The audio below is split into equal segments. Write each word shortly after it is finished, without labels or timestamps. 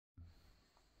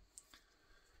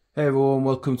Hey everyone,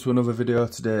 welcome to another video.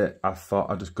 Today I thought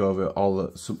I'd just go over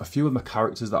a few of my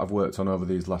characters that I've worked on over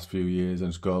these last few years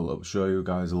and just show you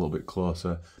guys a little bit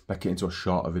closer, make it into a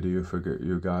shorter video for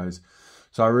you guys.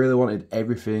 So I really wanted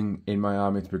everything in my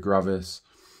army to be Gravis.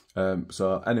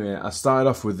 So anyway, I started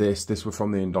off with this. This was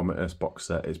from the Indomitus box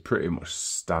set. It's pretty much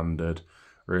standard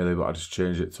really, but I just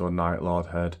changed it to a Night Lord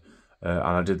head. And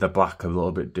I did the black a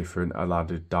little bit different. I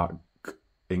added dark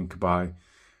ink by.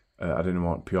 I didn't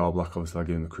want pure black, obviously I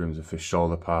gave him the Crimson Fist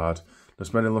shoulder pad.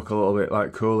 Just made it look a little bit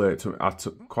like cooler. I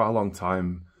took quite a long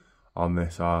time on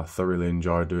this. I thoroughly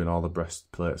enjoyed doing all the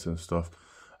breastplates and stuff.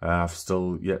 I've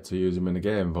still yet to use him in the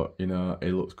game, but you know,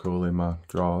 it looks cool in my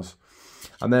drawers.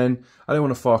 And then I didn't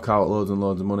want to fork out loads and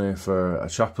loads of money for a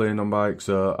chaplain on bike,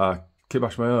 so I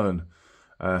kitbashed my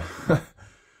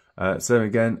own. Same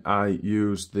again, I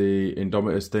used the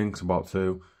Indomitus thing, because I'm about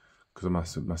to, because I'm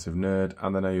a massive nerd,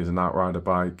 and then I used an Outrider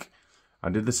bike. I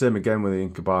did the same again with the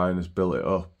Incubi and just built it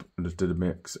up and just did a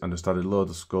mix and just added loads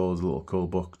of skulls, a little cool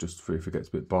book just for if it gets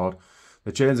a bit bored.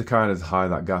 The chains are kind of to hide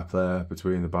that gap there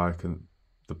between the bike and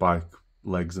the bike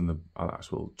legs and the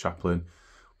actual chaplain,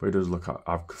 but it does look,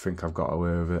 I think I've got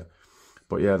away with it.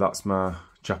 But yeah, that's my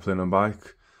chaplain and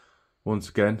bike. Once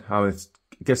again,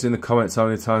 guess in the comments how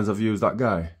many times I've used that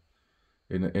guy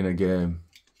in a game.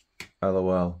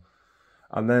 LOL.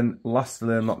 And then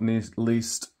lastly and not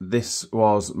least, this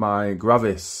was my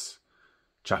Gravis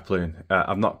chaplain.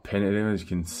 I've not painted him, as you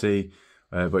can see,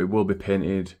 but it will be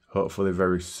painted hopefully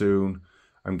very soon,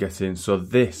 I'm guessing. So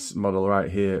this model right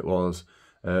here was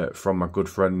from my good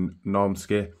friend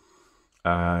Normski,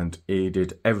 and he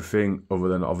did everything other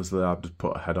than, obviously I've just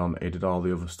put a head on. He did all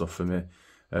the other stuff for me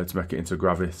to make it into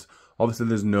Gravis. Obviously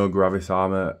there's no Gravis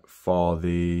armour for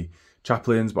the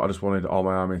chaplains, but I just wanted all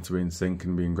my army to be in sync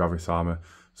and be in Gravis armour,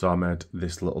 so I made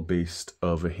this little beast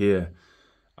over here.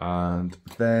 And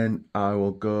then I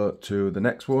will go to the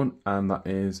next one, and that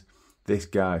is this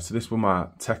guy. So this was my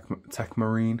Tech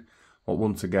Marine. But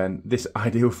once again, this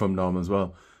idea from Norm as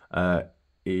well.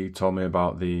 He told me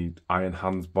about the Iron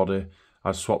Hands body.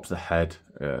 I swapped the head,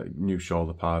 new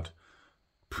shoulder pad,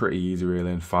 pretty easy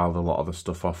really, and filed a lot of the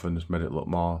stuff off and just made it look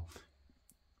more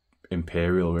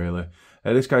Imperial really.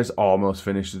 This guy's almost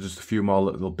finished. There's just a few more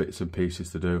little bits and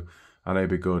pieces to do, and he'll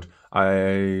be good.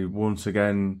 Once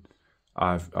again,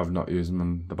 I've not used him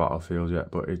on the battlefield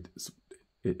yet, but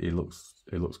it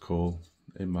looks cool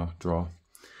in my drawer.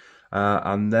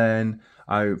 And then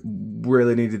I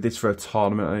really needed this for a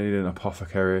tournament. I needed an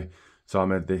apothecary, so I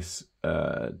made this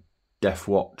Death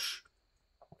Watch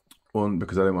one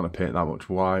because I didn't want to paint that much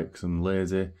white because I'm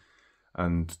lazy,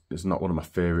 and it's not one of my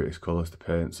favourite colours to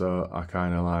paint. So I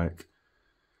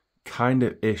kind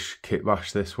of ish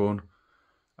kitbash this one.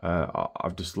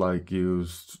 I've just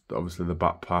used obviously the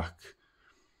backpack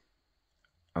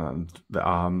and the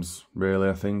arms really.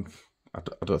 I think I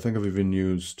don't think I've even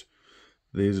used,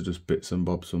 these are just bits and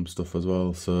bobs, some stuff as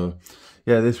well. So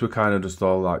yeah, this were kind of just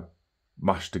all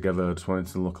mashed together. I just wanted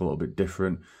to look a little bit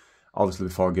different. Obviously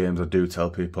before games I do tell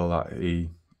people that he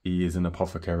is an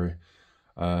apothecary.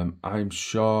 I'm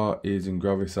sure he's in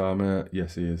Gravis armour.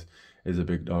 Yes, he is. He's a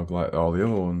big dog like all the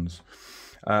other ones.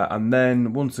 And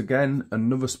then once again,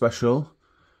 another special.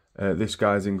 This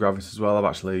guy's in Gravis as well. I've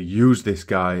actually used this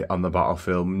guy on the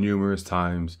battlefield numerous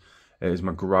times. It is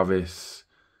my Gravis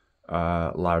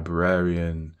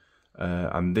librarian.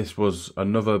 And this was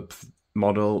another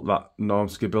model that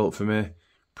Normski built for me,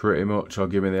 pretty much, or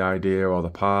give me the idea or the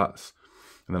parts.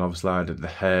 And then obviously I did the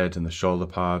head and the shoulder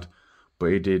pad. But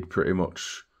he did pretty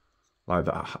much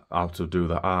that, how to do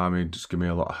the arm. He just give me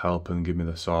a lot of help and give me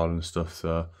the sword and stuff.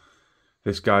 So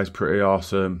this guy's pretty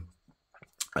awesome.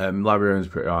 Librarian's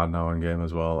pretty hard now in game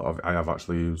as well. I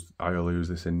only use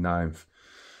this in 9th.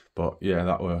 But yeah,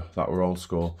 that were old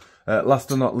school. Last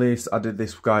but not least, I did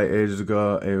this guy ages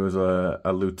ago. He was a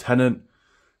lieutenant.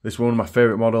 This was one of my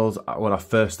favourite models. When I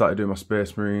first started doing my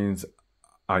Space Marines,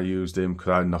 I used him because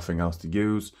I had nothing else to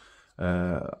use.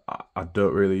 I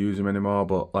don't really use him anymore,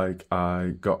 but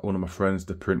I got one of my friends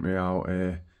to print me out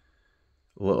a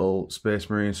little Space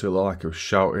Marine, so it looked like it was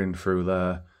shouting through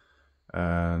there.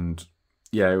 And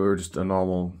yeah, we were just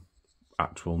a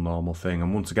actual normal thing.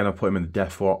 And once again, I put him in the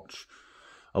Death Watch.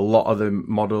 A lot of the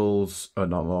models,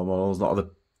 not a lot of models, a lot of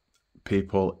the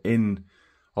people in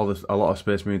a lot of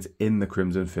Space Marines in the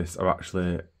Crimson Fist are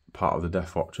actually part of the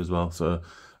Death Watch as well. So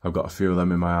I've got a few of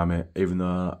them in my army, even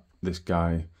though this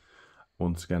guy,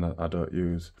 once again, I don't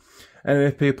use.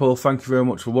 Anyway, people, thank you very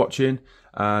much for watching,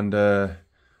 and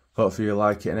hopefully you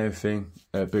like it and everything.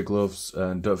 Big loves,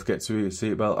 and don't forget to eat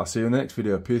your seatbelt. I'll see you in the next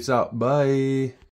video. Peace out. Bye.